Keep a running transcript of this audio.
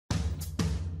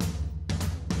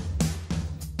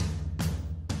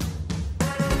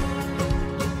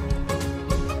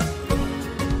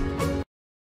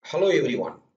Hello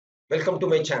everyone, welcome to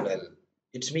my channel.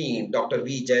 It's me, Dr.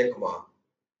 V. Jayakumar.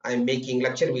 I am making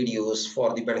lecture videos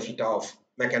for the benefit of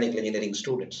mechanical engineering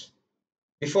students.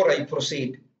 Before I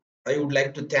proceed, I would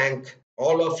like to thank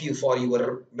all of you for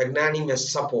your magnanimous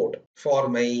support for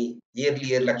my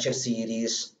earlier lecture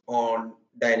series on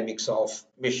dynamics of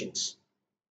machines.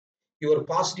 Your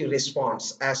positive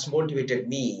response has motivated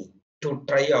me to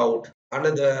try out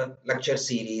another lecture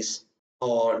series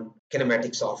on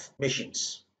kinematics of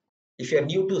machines. If you are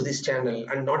new to this channel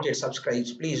and not yet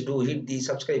subscribed, please do hit the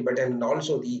subscribe button and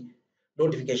also the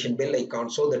notification bell icon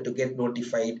so that to get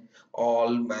notified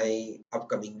all my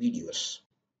upcoming videos.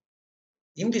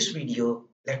 In this video,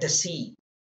 let us see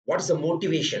what is the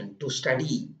motivation to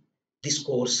study this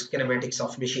course, Kinematics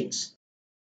of Machines.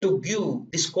 To give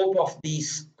the scope of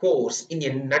this course in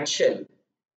a nutshell,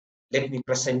 let me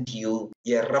present you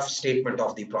a rough statement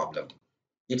of the problem.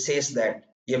 It says that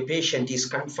a patient is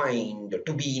confined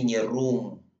to be in a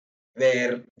room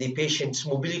where the patient's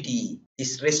mobility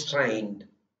is restrained.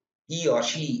 He or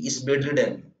she is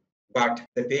bedridden, but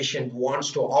the patient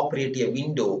wants to operate a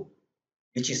window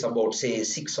which is about, say,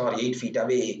 6 or 8 feet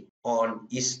away on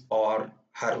his or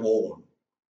her own.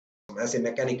 As a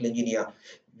mechanical engineer,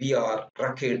 we are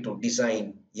required to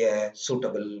design a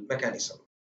suitable mechanism.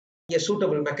 A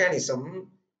suitable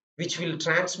mechanism which will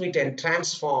transmit and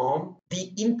transform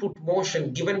the input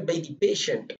motion given by the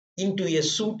patient into a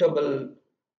suitable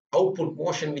output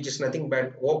motion, which is nothing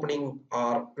but opening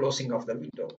or closing of the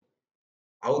window.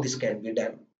 How this can be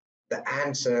done? The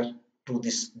answer to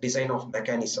this design of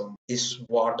mechanism is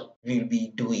what we'll be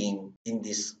doing in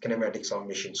this Kinematics of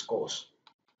Machines course.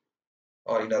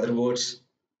 Or in other words,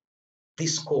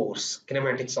 this course,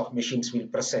 Kinematics of Machines, will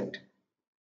present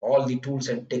all the tools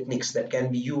and techniques that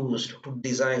can be used to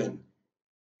design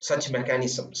such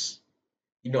mechanisms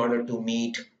in order to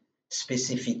meet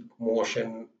specific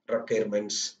motion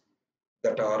requirements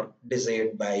that are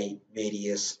desired by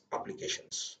various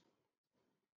applications.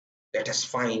 Let us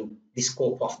find the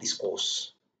scope of this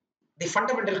course. The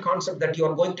fundamental concept that you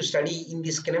are going to study in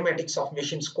this Kinematics of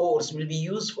Machines course will be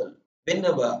useful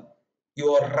whenever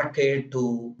you are required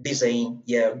to design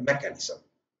a mechanism.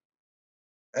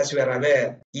 As we are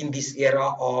aware, in this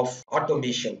era of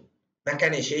automation,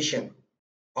 mechanization,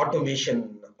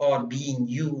 automation are being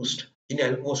used in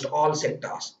almost all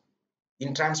sectors,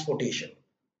 in transportation,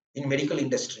 in medical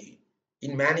industry,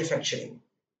 in manufacturing,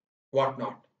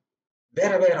 whatnot.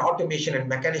 Wherever automation and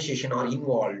mechanization are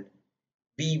involved,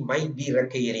 we might be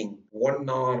requiring one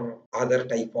or other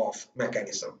type of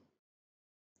mechanism.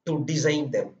 To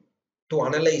design them, to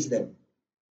analyze them,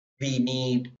 we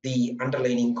need the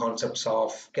underlying concepts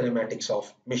of kinematics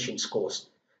of machines course.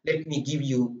 Let me give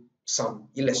you some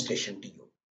illustration to you.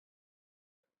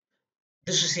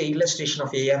 This is an illustration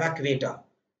of a evacuator.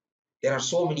 There are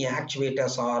so many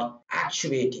actuators are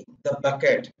actuating the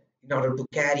bucket in order to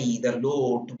carry the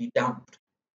load to be dumped.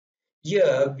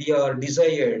 Here we are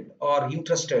desired or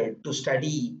interested to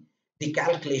study the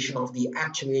calculation of the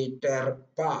actuator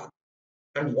path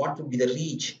and what would be the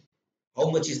reach, how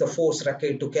much is the force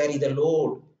required to carry the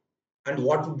load, and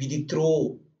what would be the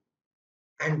throw,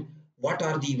 and what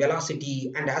are the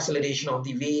velocity and acceleration of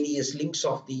the various links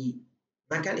of the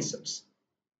mechanisms.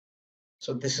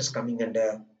 So this is coming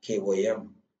under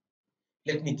KOM.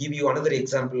 Let me give you another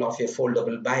example of a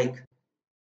foldable bike.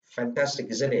 Fantastic,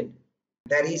 isn't it?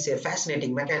 There is a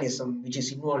fascinating mechanism which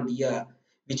is involved here,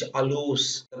 which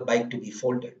allows the bike to be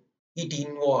folded. It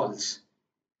involves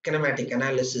kinematic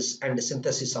analysis and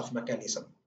synthesis of mechanism.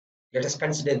 Let us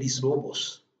consider these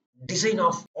robots. Design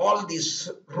of all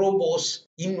these robots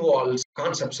involves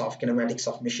concepts of kinematics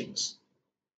of machines.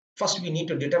 First, we need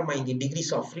to determine the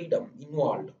degrees of freedom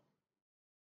involved.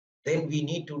 Then we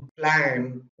need to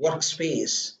plan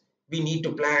workspace. We need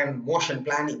to plan motion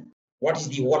planning. What is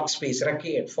the workspace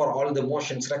required for all the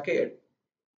motions required?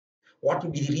 What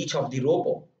will be the reach of the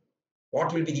robot?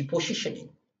 What will be the positioning?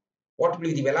 What will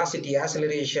be the velocity,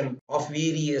 acceleration of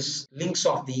various links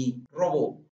of the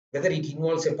robot? Whether it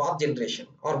involves a path generation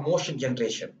or motion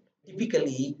generation.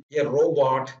 Typically, a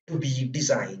robot to be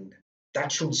designed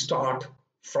that should start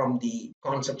from the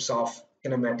concepts of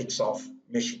kinematics of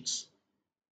machines.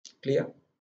 Clear?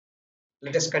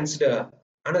 Let us consider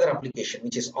another application,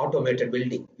 which is automated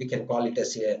welding. We can call it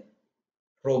as a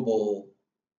robo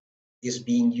is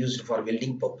being used for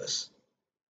welding purpose.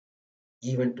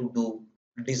 Even to do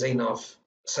design of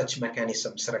such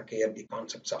mechanisms require the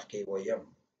concepts of KOM.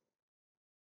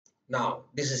 Now,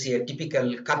 this is a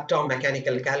typical Curta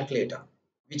mechanical calculator,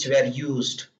 which were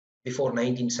used before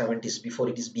 1970s, before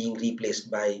it is being replaced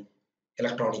by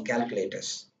electronic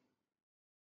calculators.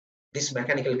 These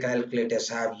mechanical calculators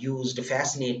have used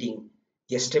fascinating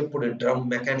a stepped drum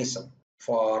mechanism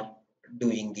for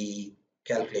doing the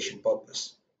calculation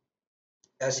purpose.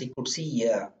 As you could see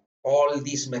here, all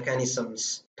these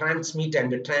mechanisms transmit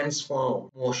and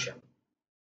transform motion.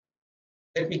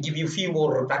 Let me give you a few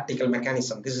more practical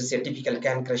mechanisms. This is a typical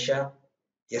can crusher,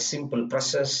 a simple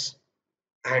presses,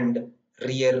 and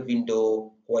rear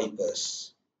window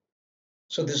wipers.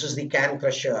 So this is the can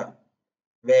crusher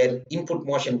where input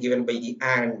motion given by the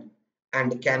hand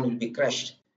and can will be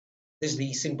crushed. This is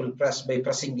the simple press. By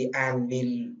pressing the hand,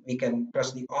 we can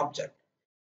press the object.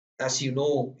 As you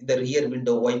know, the rear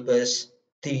window wipers,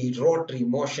 the rotary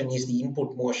motion is the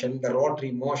input motion. The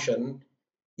rotary motion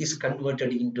is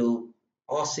converted into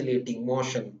oscillating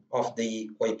motion of the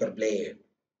wiper blade.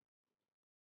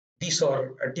 These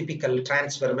are typical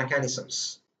transfer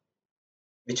mechanisms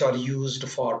which are used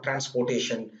for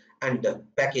transportation and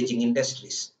packaging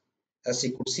industries. As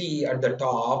you could see at the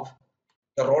top,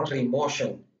 the rotary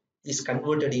motion is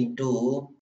converted into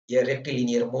a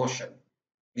rectilinear motion,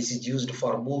 which is used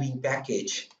for moving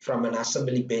package from an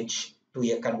assembly bench to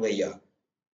a conveyor.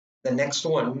 The next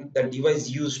one, the device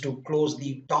used to close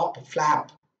the top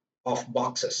flap of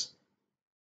boxes.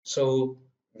 So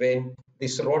when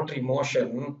this rotary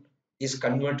motion is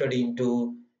converted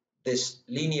into this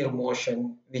linear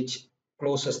motion which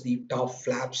closes the top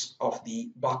flaps of the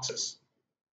boxes.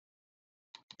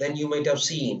 Then you might have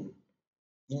seen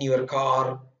in your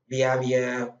car we have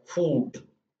a hood.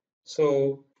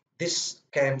 So this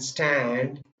can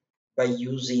stand by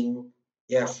using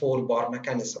a 4-bar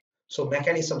mechanism. So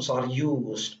mechanisms are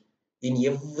used in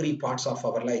every parts of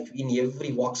our life, in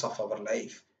every walks of our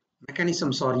life.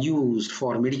 Mechanisms are used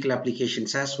for medical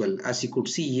applications as well. As you could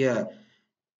see here,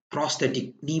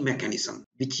 prosthetic knee mechanism,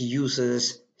 which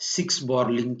uses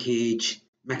 6-bar linkage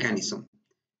mechanism.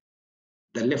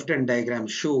 The left-hand diagram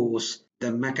shows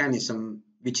the mechanism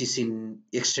which is in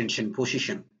extension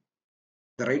position.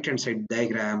 The right-hand side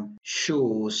diagram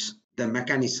shows the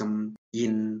mechanism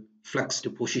in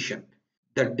flexed position.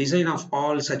 The design of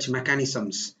all such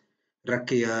mechanisms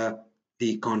require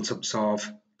the concepts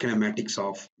of kinematics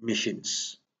of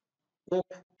machines. Hope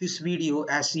this video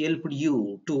has helped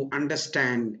you to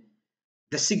understand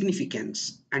the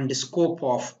significance and the scope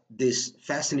of this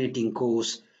fascinating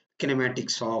course,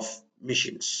 Kinematics of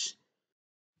Machines.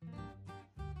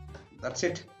 That's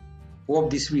it. Hope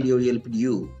this video helped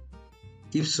you.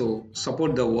 If so,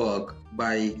 support the work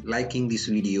by liking this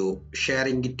video,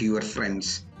 sharing it to your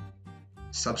friends,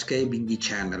 subscribing the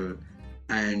channel,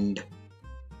 and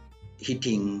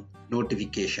hitting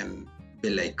notification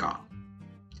bell icon.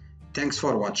 Thanks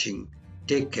for watching.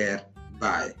 Take care.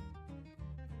 Bye.